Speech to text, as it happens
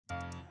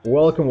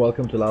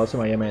Welcome to Laos.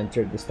 Miami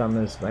entered. This time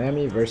is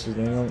Miami versus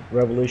New England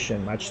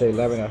Revolution, match day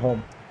 11 at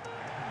home.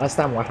 Last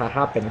time what had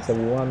happened is that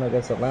we won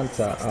against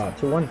Atlanta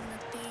 2-1.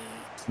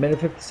 Minute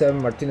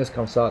 57, Martinez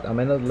comes out. A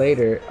minute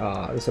later,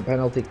 there's a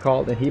penalty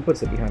called and he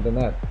puts it behind the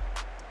net.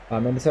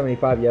 Minute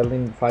 75,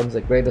 Yedlin finds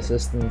a great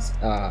assistance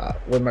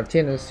with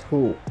Martinez,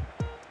 who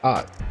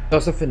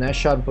does a finesse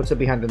shot and puts it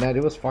behind the net.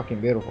 It was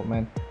fucking beautiful,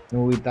 man.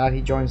 And with that,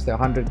 he joins the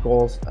 100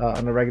 goals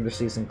on the regular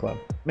season club.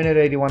 Minute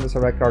 81, there's a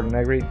red card on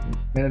Negri.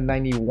 Minute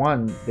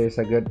 91, there's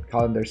a good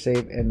calendar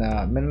save. And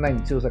minute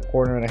 92 is a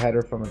corner and a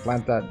header from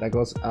Atlanta that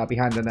goes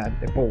behind the net.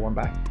 They pull one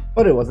back,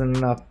 but it wasn't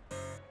enough.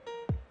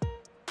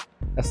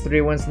 That's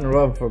 3 wins in a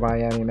row for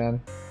Miami,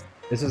 man.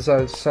 This is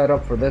a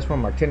setup for this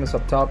one. Martinez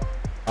up top.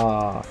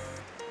 Buyola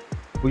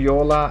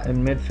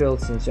in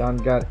midfield since John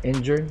got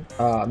injured.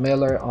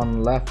 Miller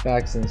on left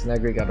back since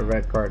Negri got a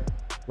red card.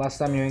 Last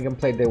time New England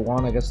played, they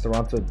won against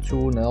Toronto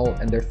 2-0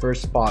 and their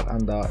first spot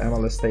on the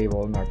MLS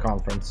table in our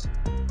conference.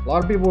 A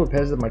lot of people were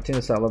pissed that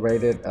Martinez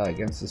celebrated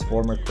against his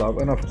former club,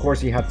 and of course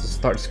he had to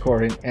start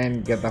scoring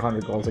and get the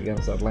 100 goals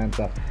against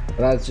Atlanta. But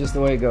that's just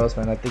the way it goes,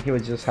 man. I think he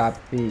was just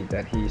happy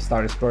that he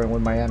started scoring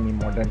with Miami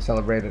more than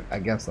celebrated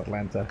against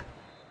Atlanta.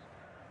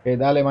 Okay,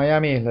 dale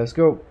Miami, let's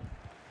go.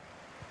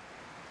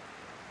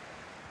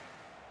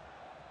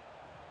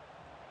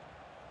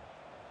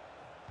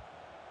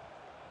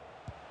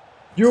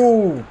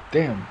 Yo,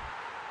 damn.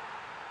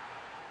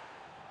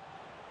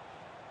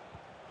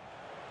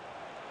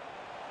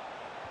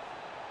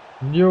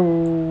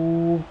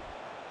 Yo.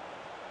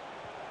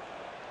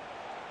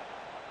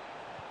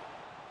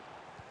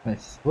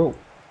 Nice. Whoa.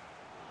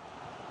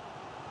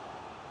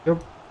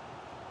 Yep.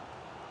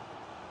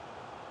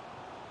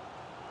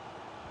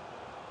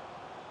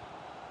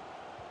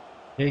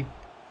 Okay.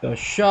 The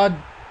shot.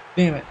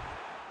 Damn it.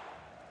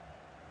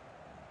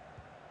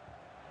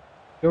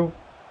 Go.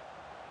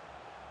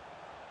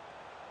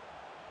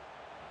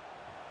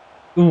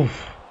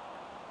 Oof.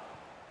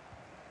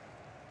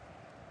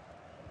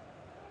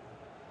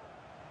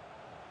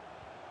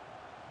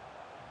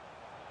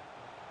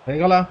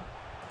 Pégala.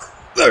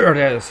 There it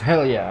is.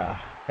 Hell yeah.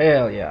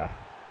 Hell yeah.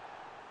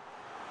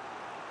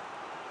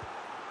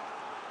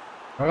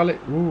 Pégale.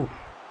 Oof.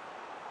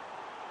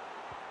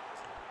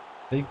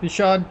 Take the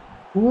shot.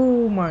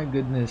 Oh my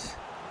goodness.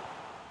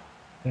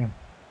 Damn.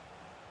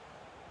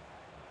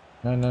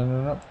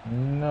 No.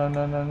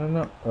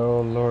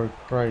 Oh Lord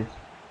Christ.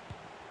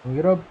 Bring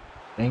it up.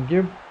 Thank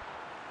you.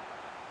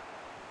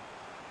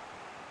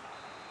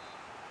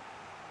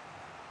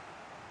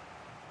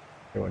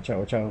 Okay, watch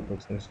out.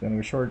 Looks like it's gonna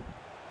be short.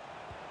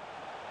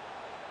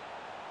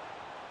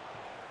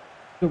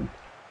 Go.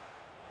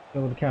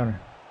 Go with the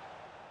counter.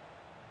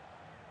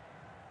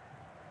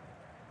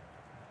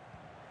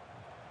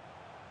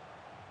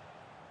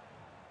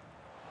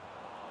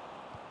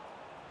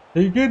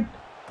 Take it.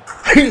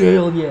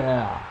 Hell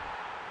yeah.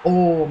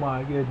 Oh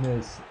my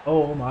goodness.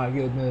 Oh my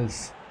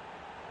goodness.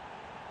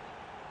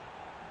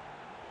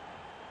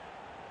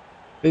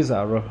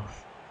 Bizarro.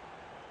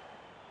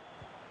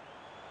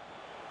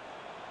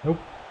 Nope.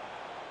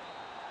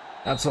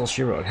 That's all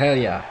she wrote. Hell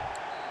yeah.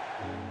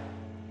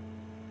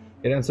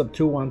 It ends up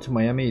 2-1 to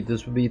Miami.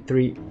 This would be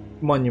 3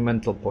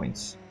 monumental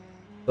points.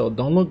 So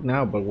don't look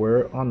now, but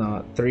we're on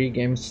a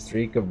 3-game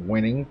streak of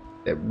winning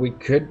that we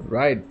could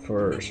ride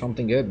for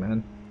something good,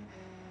 man.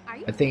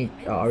 I think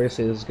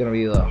obviously this is going to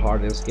be the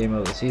hardest game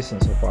of the season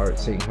so far,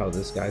 seeing how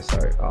these guys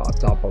are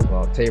top of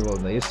the table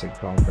in the Eastern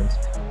Conference.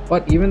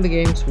 But even the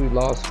games we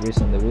lost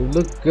recently, we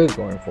look good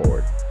going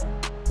forward.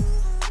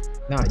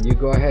 Now you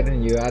go ahead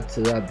and you add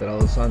to that all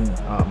of a sudden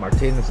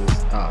Martinez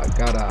has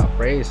got a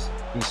brace.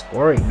 He's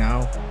scoring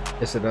now.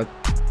 Is it a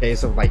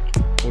case of like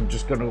we're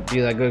just going to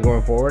be that good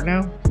going forward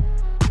now?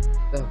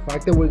 The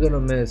fact that we're going to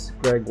miss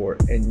Gregor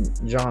and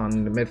John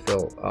in the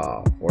midfield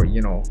for,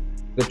 you know,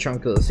 a good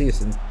chunk of the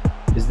season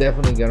is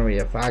definitely going to be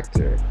a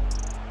factor,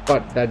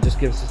 but that just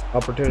gives us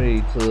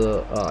opportunity to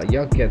the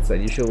young kids that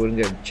usually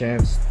wouldn't get a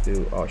chance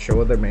to show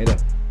what they're made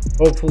of.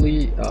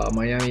 Hopefully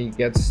Miami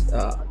gets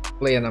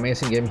play an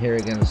amazing game here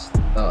against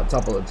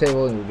top of the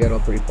table and we get all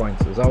 3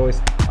 points. As always,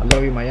 I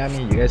love you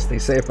Miami. You guys stay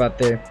safe out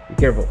there. Be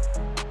careful.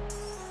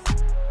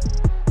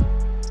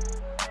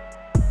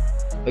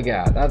 Look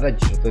at that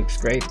just looks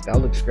great. That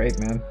looks great,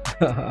 man.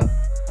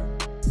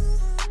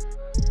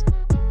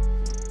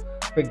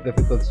 Quick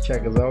difficulty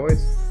check as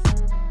always.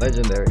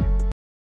 Legendary.